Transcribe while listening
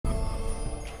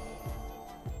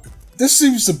this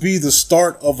seems to be the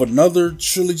start of another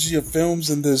trilogy of films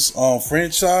in this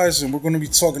franchise, and we're going to be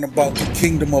talking about the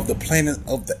Kingdom of the Planet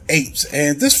of the Apes.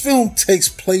 And this film takes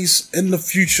place in the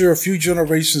future, a few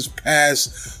generations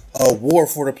past War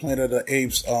for the Planet of the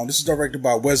Apes. This is directed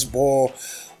by Wes Ball.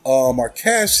 Our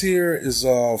cast here is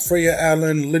Freya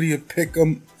Allen, Lydia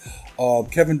Pickham,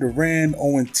 Kevin Durant,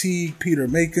 Owen Teague, Peter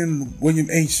Macon, William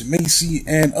H. Macy,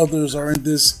 and others are in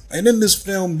this. And in this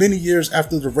film, many years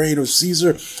after the reign of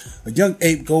Caesar, a young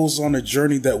ape goes on a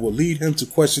journey that will lead him to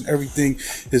question everything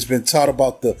he's been taught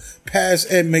about the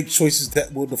past and make choices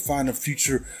that will define the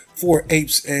future for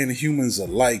apes and humans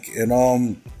alike.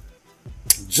 And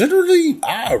generally,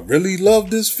 I really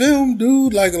love this film,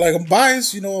 dude. Like I'm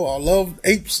biased, you know. I love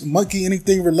apes, monkey,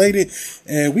 anything related,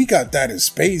 and we got that in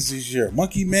spades this year.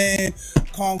 Monkey Man,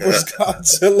 Kong vs.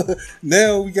 Godzilla.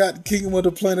 Now we got Kingdom of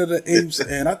the Planet of the Apes,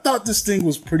 and I thought this thing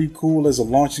was pretty cool as a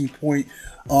launching point.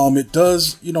 It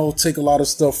does, you know, take a lot of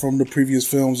stuff from the previous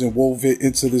films and wove it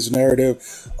into this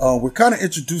narrative. We're kind of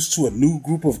introduced to a new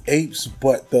group of apes,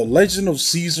 but the legend of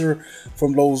Caesar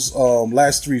from those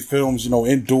last three films, you know,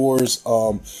 endures.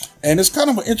 And it's kind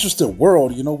of an interesting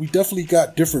world. You know, we definitely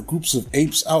got different groups of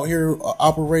apes out here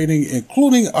operating,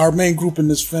 including our main group in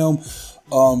this film.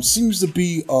 Seems to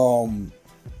be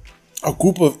a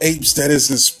group of apes that is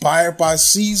inspired by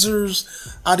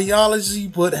Caesar's ideology,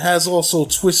 but has also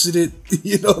twisted it,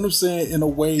 you know what I'm saying, in a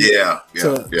way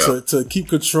to keep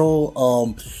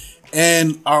control.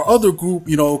 And our other group,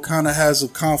 you know, kind of has a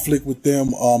conflict with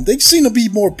them. They seem to be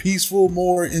more peaceful,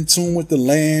 more in tune with the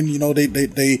land. You know, they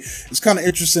it's kind of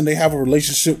interesting. They have a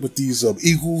relationship with these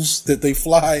eagles that they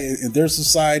fly in their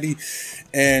society.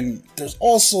 And there's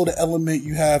also the element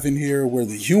you have in here where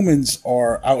the humans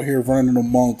are out here running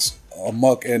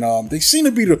amok, and they seem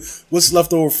to be what's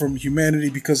left over from humanity,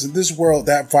 because in this world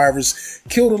that virus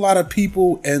killed a lot of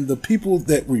people, and the people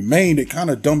that remained, it kind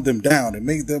of dumbed them down and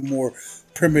made them more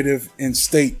primitive in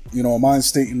state, you know, mind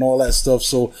state and all that stuff.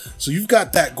 So you've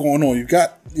got that going on. You've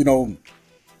got, you know,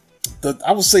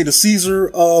 I would say the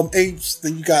Caesar apes,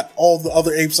 then you got all the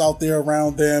other apes out there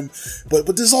around them, but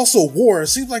there's also war. It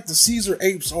seems like the Caesar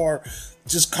apes are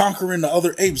just conquering the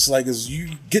other apes. Like, as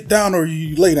you get down or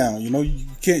you lay down, you know, you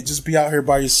can't just be out here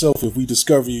by yourself. If we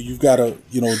discover you, you've got to,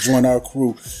 you know, join our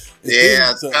crew.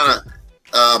 It's kind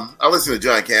of, I listened to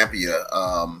John Canopy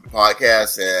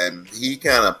podcast, and he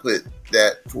kind of put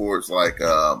that towards like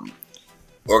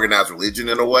organized religion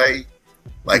in a way.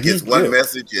 Like, it's one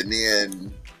message, and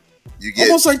then you get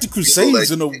almost like the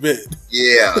Crusades in a bit.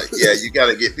 Yeah, you got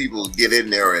to get people to get in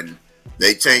there, and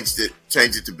they changed it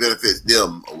to benefit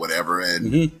them or whatever.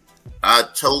 And I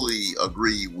totally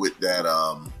agree with that.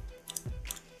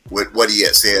 With what he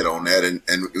had said on that, and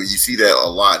you see that a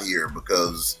lot here,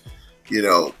 because, you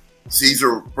know,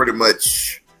 Caesar pretty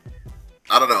much,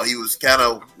 I don't know, he was kind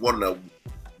of wanting to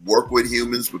work with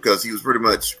humans because he was pretty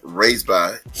much raised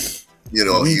by, you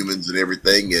know, humans and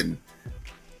everything. And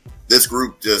this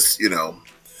group just, you know,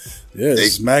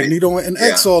 it's Magneto and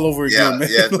X all over again, man.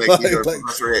 Yeah, it's Magneto and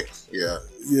Professor X. Yeah.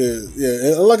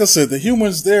 Like I said, the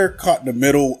humans, they're caught in the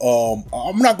middle.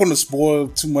 I'm not going to spoil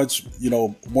too much, you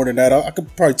know, more than that. I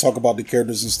could probably talk about the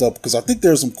characters and stuff, because I think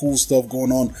there's some cool stuff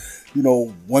going on, you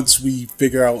know, once we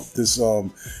figure out this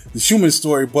human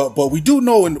story. But we do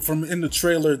know in the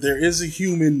trailer there is a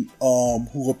human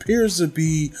who appears to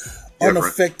be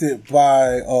unaffected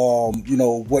by you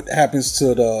know, what happens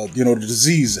to the, you know, the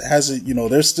disease. You know,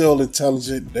 they're still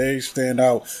intelligent, they stand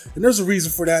out, and there's a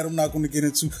reason for that I'm not going to get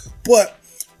into. But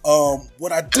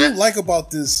what I do like about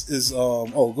this is go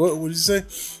ahead, what did you say?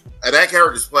 That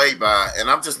character is played by, and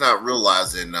I'm just not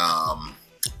realizing,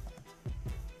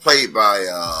 played by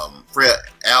Freya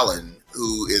Allen,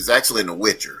 who is actually in The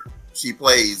Witcher. She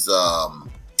plays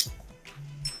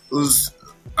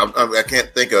I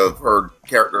can't think of her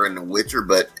character in The Witcher,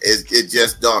 but it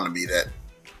just dawned on me that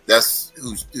that's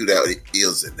who that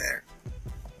is in there.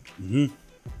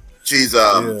 She's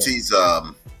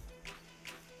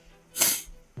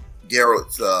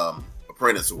Geralt's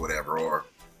apprentice or whatever, or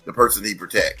the person he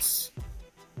protects.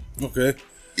 Okay.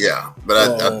 Yeah,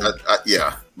 but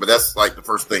but that's like the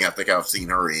first thing I think I've seen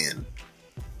her in.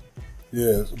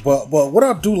 Yeah, but what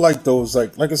I do like though is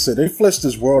like I said, they fleshed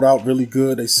this world out really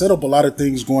good. They set up a lot of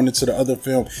things going into the other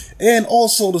film, and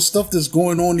also the stuff that's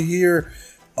going on here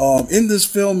in this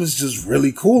film is just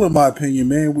really cool, in my opinion,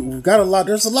 man. We've got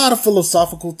there's a lot of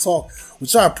philosophical talk,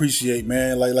 which I appreciate,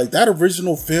 man. Like that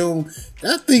original film,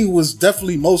 that thing was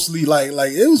definitely mostly like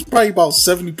it was probably about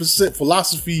 70%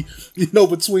 philosophy, you know,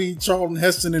 between Charlton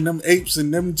Heston and them apes,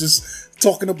 and them just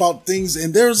talking about things.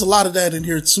 And there's a lot of that in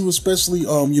here too, especially,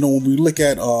 you know, when we look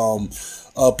at,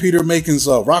 Peter Macon's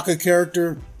Rocket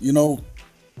character, you know,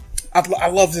 I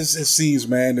love his scenes,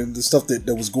 man, and the stuff that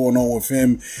was going on with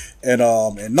him and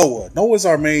Noah. Noah's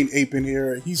our main ape in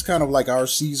here. He's kind of like our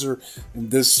Caesar in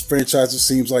this franchise, it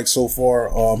seems like so far.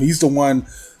 He's the one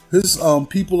his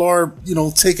people are, you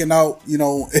know, taken out, you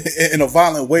know, in a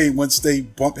violent way once they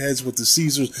bump heads with the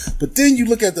Caesars. But then you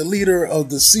look at the leader of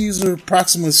the Caesar,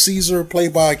 Proxima Caesar,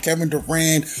 played by Kevin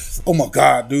Durant. Oh my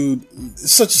God, dude.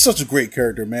 Such a great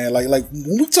character, man. Like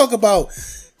when we talk about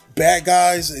bad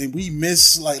guys and we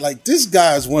miss like this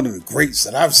guy is one of the greats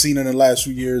that I've seen in the last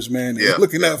few years, man. Yeah,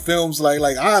 looking at films like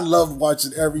I love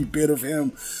watching every bit of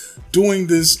him doing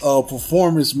this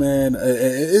performance, man.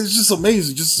 It's just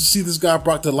amazing just to see this guy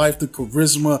brought to life the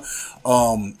charisma.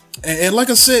 And like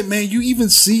I said, man, you even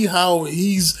see how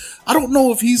I don't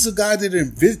know if he's the guy that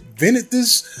invented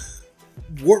this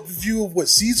warped view of what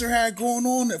Caesar had going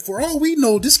on. For all we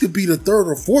know, this could be the third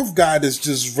or fourth guy that's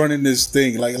just running this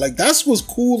thing. Like that's what's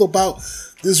cool about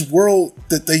this world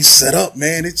that they set up,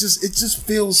 man. It just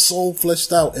feels so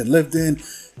fleshed out and lived in.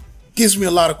 Gives me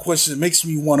a lot of questions. It makes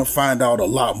me want to find out a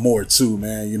lot more too,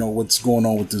 man. You know, what's going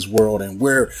on with this world and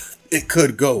where it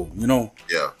could go, you know?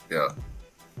 Yeah.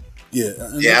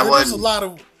 There's a lot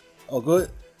of... Oh, go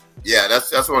ahead. Yeah,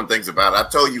 that's one of the things about it. I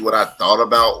told you what I thought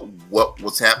about what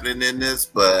was happening in this,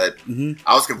 but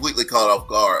I was completely caught off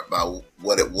guard by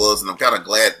what it was, and I'm kind of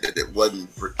glad that it wasn't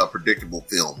a predictable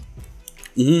film.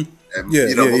 And most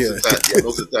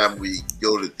of the time we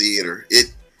go to the theater,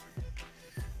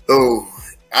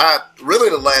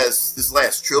 this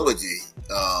last trilogy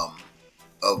of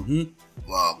Planet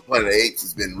of the Apes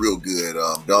has been real good.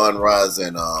 Dawn, Rise,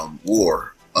 and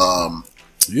War.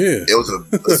 It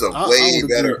was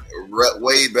a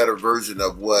way better version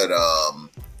of what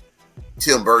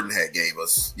Tim Burton had gave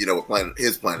us. You know,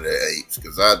 his Planet of the Apes,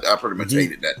 because I pretty much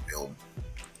hated that film.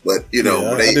 But you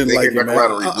know, they came back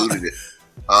around and rebooted it.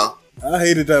 I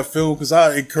hated that film because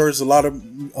I encouraged a lot of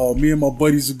me and my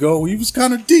buddies to go. He was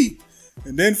kind of deep.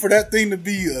 And then for that thing to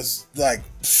be like,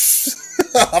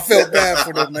 I felt bad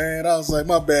for them, man. I was like,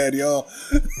 my bad, y'all.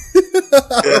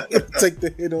 Take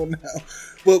the hit on now.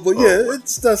 But yeah,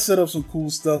 it does set up some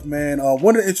cool stuff, man.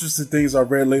 One of the interesting things I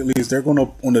read lately is they're gonna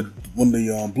when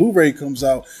the Blu-ray comes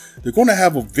out, they're gonna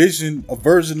have a version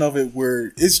of it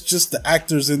where it's just the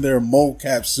actors in their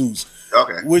mocap suits.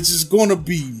 Okay. Which is gonna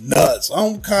be nuts.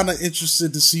 I'm kind of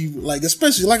interested to see, like,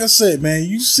 especially like I said, man.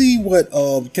 You see what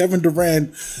Kevin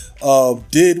Durant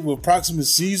did with Proxima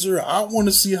Caesar. I want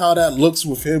to see how that looks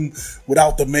with him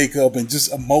without the makeup and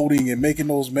just emoting and making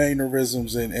those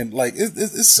mannerisms and like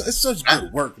it's such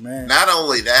good work, man. Not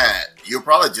only that, you'll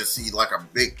probably just see like a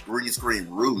big green screen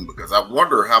room, because I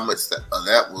wonder how much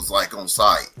that was like on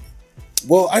site.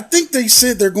 Well, I think they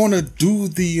said they're going to do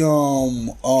the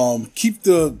keep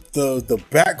the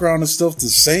background and stuff the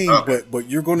same, but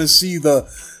you're going to see the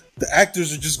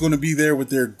actors are just going to be there with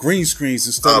their green screens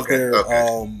instead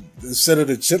of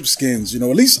the chip skins. You know,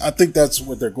 at least I think that's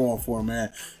what they're going for,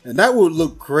 man. And that would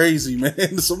look crazy,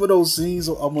 man. Some of those scenes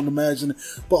I'm gonna imagine,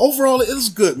 but overall it was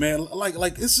good, man.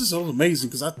 Like it's just amazing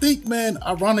because I think, man,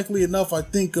 ironically enough, I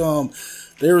think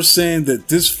they were saying that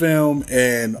this film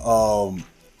and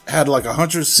had like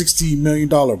 $160 million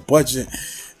budget,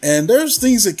 and there's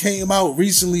things that came out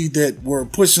recently that were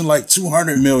pushing like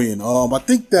 $200 million. I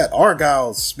think that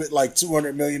Argyle spent like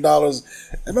 $200 million,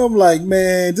 and I'm like,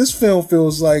 man, this film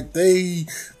feels like they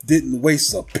didn't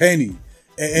waste a penny.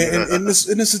 And it's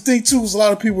the thing too, is a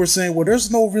lot of people were saying, well,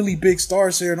 there's no really big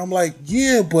stars here, and I'm like,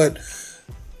 yeah, but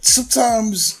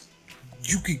sometimes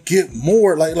you could get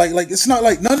more. Like it's not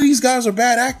like none of these guys are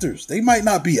bad actors. They might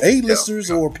not be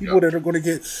A-listers or people that are going to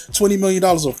get $20 million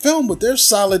a film, but they're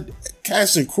solid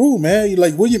cast and crew, man.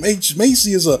 Like William H.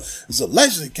 Macy is a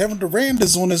legend. Kevin Durant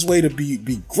is on his way to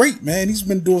be great, man. He's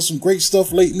been doing some great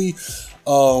stuff lately.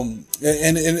 And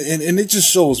it just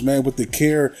shows, man, with the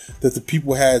care that the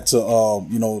people had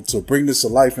to, to bring this to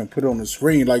life and put it on the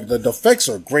screen. Like the effects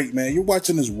are great, man. You're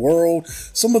watching this world,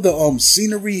 some of the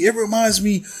scenery. It reminds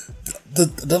me,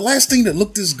 the last thing that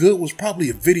looked this good was probably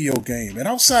a video game. And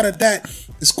outside of that,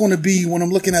 it's going to be when I'm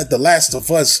looking at The Last of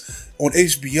Us on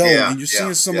HBO, and you're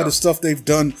seeing some of the stuff they've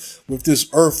done with this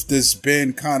earth that's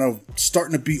been kind of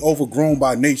starting to be overgrown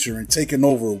by nature and taken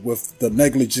over with the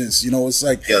negligence. You know, it's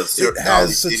like it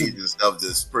has such a and stuff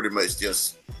that's pretty much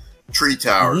just tree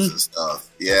towers and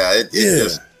stuff. Yeah, it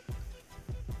just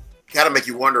kind of make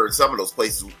you wonder in some of those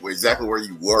places exactly where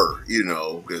you were. You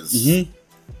know, because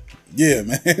Yeah,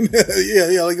 man.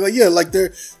 Like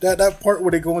they're that part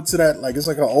where they go into that, like, it's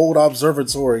like an old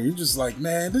observatory. You're just like,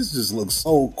 man, this just looks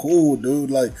so cool,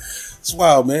 dude. Like, it's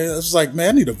wild, man. It's like,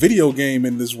 man, I need a video game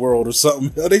in this world or something.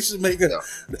 They should make the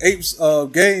Apes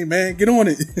game, man. Get on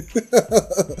it.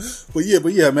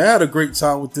 But yeah, man, I had a great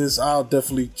time with this. I'll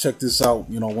definitely check this out,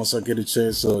 once I get a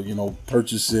chance to,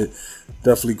 purchase it.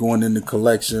 Definitely going in the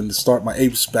collection to start my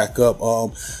Apes back up.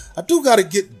 I do gotta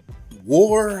get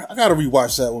War. I gotta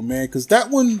rewatch that one, man, because that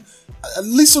one, at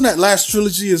least on that last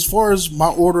trilogy, as far as my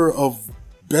order of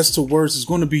best to worst, is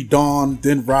going to be Dawn,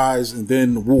 then Rise, and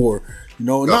then War.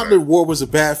 Not that War was a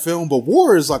bad film, but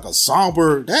War is like a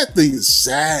somber. That thing is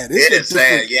sad. It is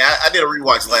sad. Yeah, I did a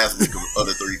rewatch last week of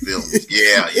the 3 films.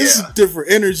 Yeah, it's a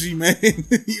different energy, man.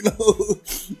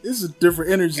 It's a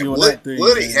different energy on that thing.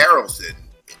 Woody Harrelson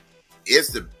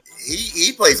is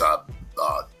he plays a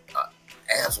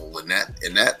asshole in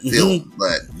that film,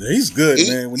 but he's good,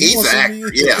 man. When he's an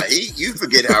actor. Yeah, you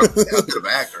forget how good of an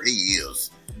actor he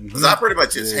is. Because I pretty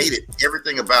much just hated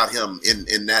everything about him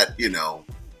in that,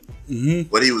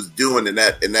 what he was doing in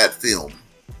that film.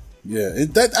 Yeah,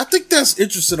 I think that's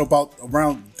interesting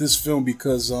around this film,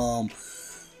 because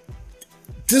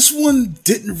this one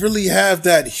didn't really have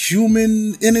that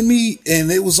human enemy,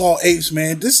 and it was all apes,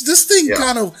 man. This thing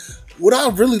kind of, what I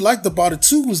really liked about it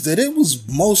too was that it was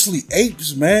mostly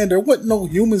apes, man. There wasn't no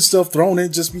human stuff thrown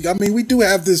in. We do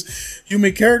have this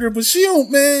human character, but she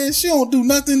don't do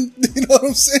nothing. You know what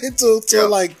I'm saying?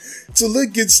 Till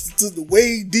it gets to the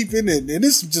way deep in it, and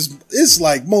it's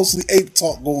like mostly ape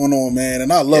talk going on, man.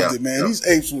 And I loved it, man. These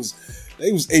apes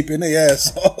they was aping their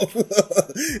ass off.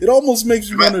 It almost makes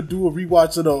you want to do a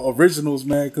rewatch of the originals,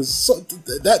 man, because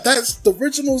that's the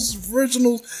originals.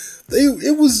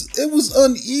 It was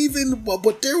uneven,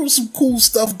 but there was some cool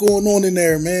stuff going on in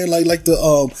there, man. Like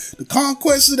the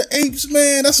Conquest of the Apes,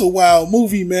 man. That's a wild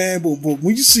movie, man. But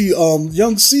when you see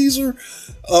young Caesar,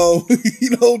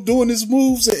 doing his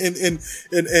moves and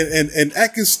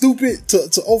acting stupid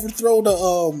to overthrow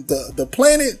the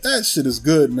planet, that shit is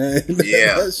good, man.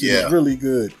 Yeah, that shit is really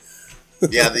good.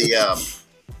 Yeah,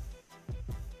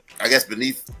 I guess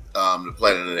Beneath the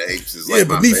Planet of the Apes is like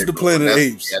Beneath the Planet of the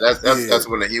Apes. Yeah, that's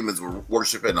when the humans were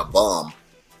worshiping a bomb.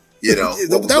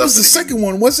 That was the second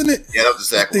one, wasn't it? Yeah, that was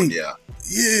the second one. Yeah.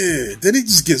 Yeah, then it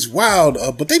just gets wild.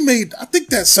 But they made, I think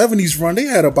that 70s run, they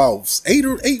had about 8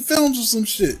 films or some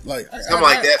shit. Like something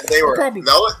like that. They were probably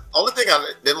the only thing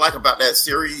I didn't like about that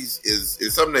series is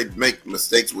something they make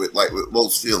mistakes with, like with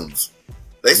most films.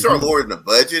 They start lowering the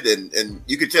budget, and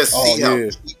you could just see how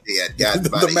cheap they had gotten.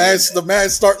 The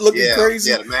masks start looking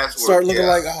crazy. Yeah, the masks start looking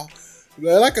like,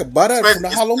 man, I could buy that from the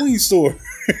Halloween store.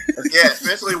 Yeah,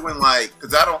 especially when, like,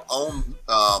 because I don't own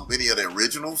any of the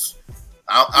originals.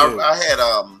 I had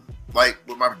like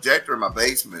with my projector in my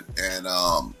basement, and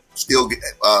still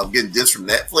getting discs from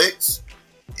Netflix.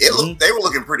 They were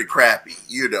looking pretty crappy,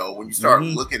 when you start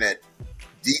looking at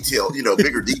detail,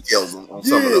 bigger details on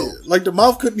some of those. Like the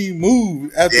mouth couldn't even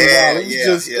move after a while. It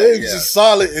was just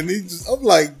solid, and I'm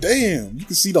like, damn, you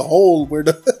can see the hole where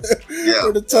the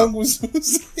where the tongue was.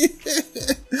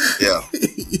 Yeah.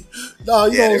 No,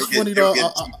 what's funny though?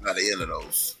 By the end of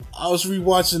those, I was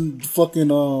rewatching fucking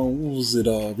what was it?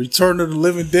 Return of the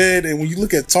Living Dead, and when you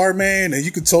look at Tarman, and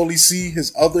you can totally see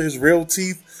his real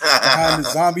teeth behind the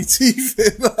zombie teeth.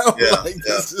 And I'm like,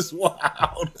 this is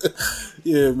wild.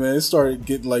 Yeah, man, it started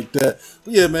getting like that.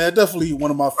 But yeah, man, definitely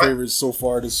one of my favorites so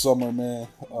far this summer, man.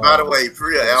 By the way,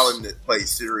 Priya Allen that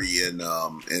plays Ciri in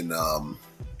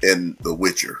The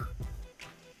Witcher.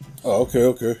 Oh,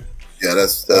 okay. Yeah,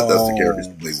 that's the character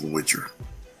who plays The Witcher.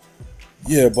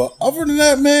 Yeah, but other than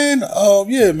that, man,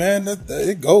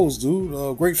 it goes,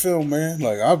 dude. Great film, man.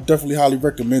 Like, I definitely highly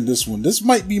recommend this one. This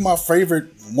might be my favorite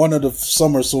one of the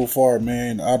summer so far,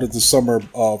 man. Out of the summer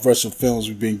rush of films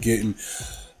we've been getting.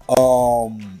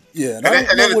 And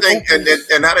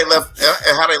how they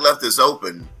left this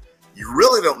open. You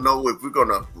really don't know if we're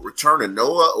gonna return to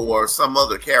Noah or some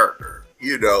other character.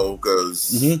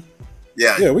 Because we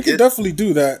can definitely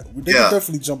do that. They can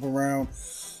definitely jump around.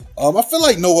 I feel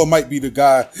like Noah might be the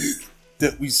guy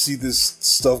that we see this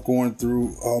stuff going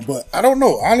through, but I don't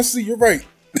know. Honestly, you're right.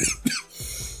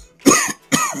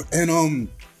 And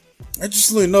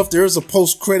interestingly enough, there's a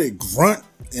post-credit grunt,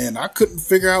 and I couldn't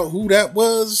figure out who that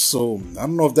was. So I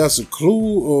don't know if that's a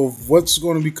clue of what's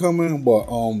going to be coming, but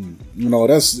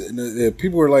that's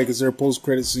people are like, "Is there a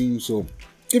post-credit scene?" So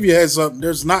give you a heads up.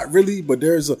 There's not really, but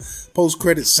there's a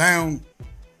post-credit sound.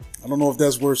 I don't know if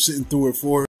that's worth sitting through it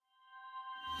for.